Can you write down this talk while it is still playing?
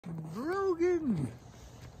Brogan!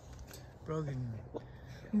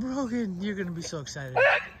 Brogan, you're gonna be so excited.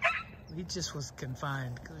 He just was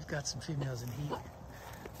confined because we've got some females in heat.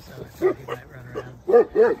 So I thought he might run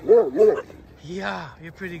around. Yeah,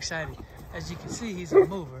 you're pretty excited. As you can see, he's a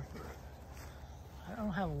mover. I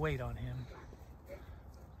don't have a weight on him.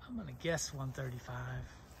 I'm gonna guess 135.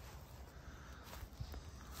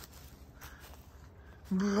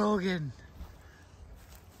 Brogan.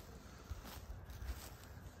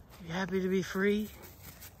 You happy to be free?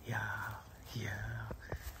 Yeah.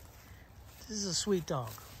 This is a sweet dog.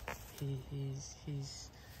 He's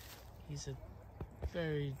a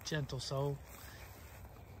very gentle soul.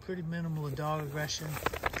 Pretty minimal in dog aggression.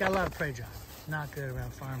 Got a lot of prey drive. Not good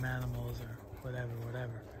around farm animals or whatever.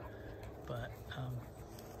 But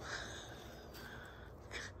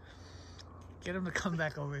get him to come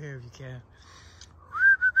back over here if you can.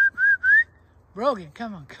 Brogan,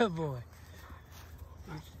 come on, good boy.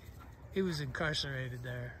 He was incarcerated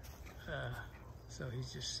there, so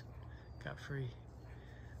he's just got free.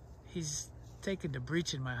 He's taken to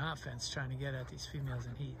breaching my hot fence trying to get at these females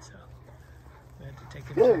in heat, so we had to take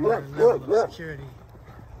him to another level of security.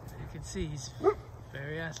 As you can see, he's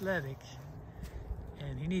very athletic,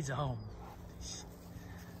 and he needs a home. He's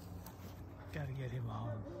got to get him a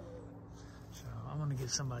home. So I'm gonna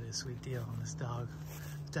give somebody a sweet deal on this dog,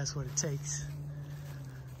 if that's what it takes.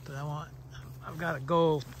 But I've got a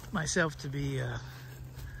goal myself to be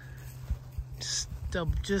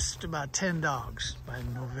just about 10 dogs by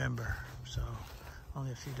November. So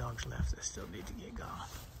only a few dogs left that still need to get gone.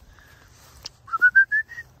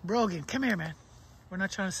 Brogan, come here, man. We're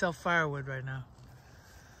not trying to sell firewood right now.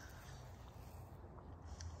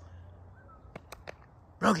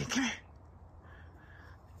 Brogan, come here.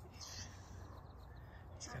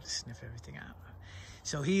 He's got to sniff everything out.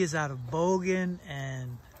 So he is out of Bogan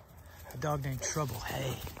and a dog named Trouble.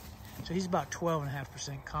 Hey. So he's about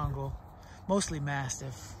 12.5% Kangal, mostly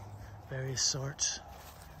mastiff, various sorts.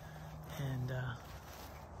 And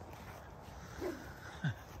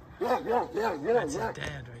that's his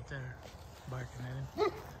dad right there, barking at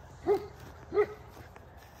him.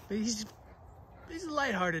 But he's a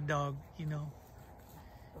lighthearted dog, you know.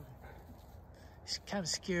 He's kind of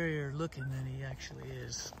scarier looking than he actually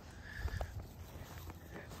is.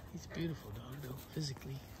 He's a beautiful dog, though,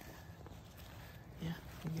 physically. Yeah,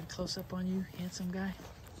 can we get a close-up on you, handsome guy?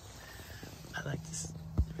 I like this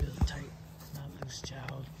really tight, not loose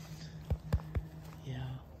jowled. Yeah,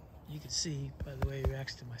 you can see by the way he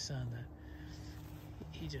reacts to my son that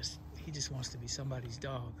he just wants to be somebody's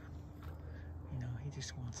dog. You know, he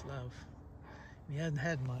just wants love. And he hasn't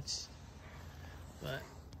had much, but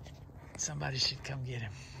somebody should come get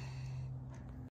him.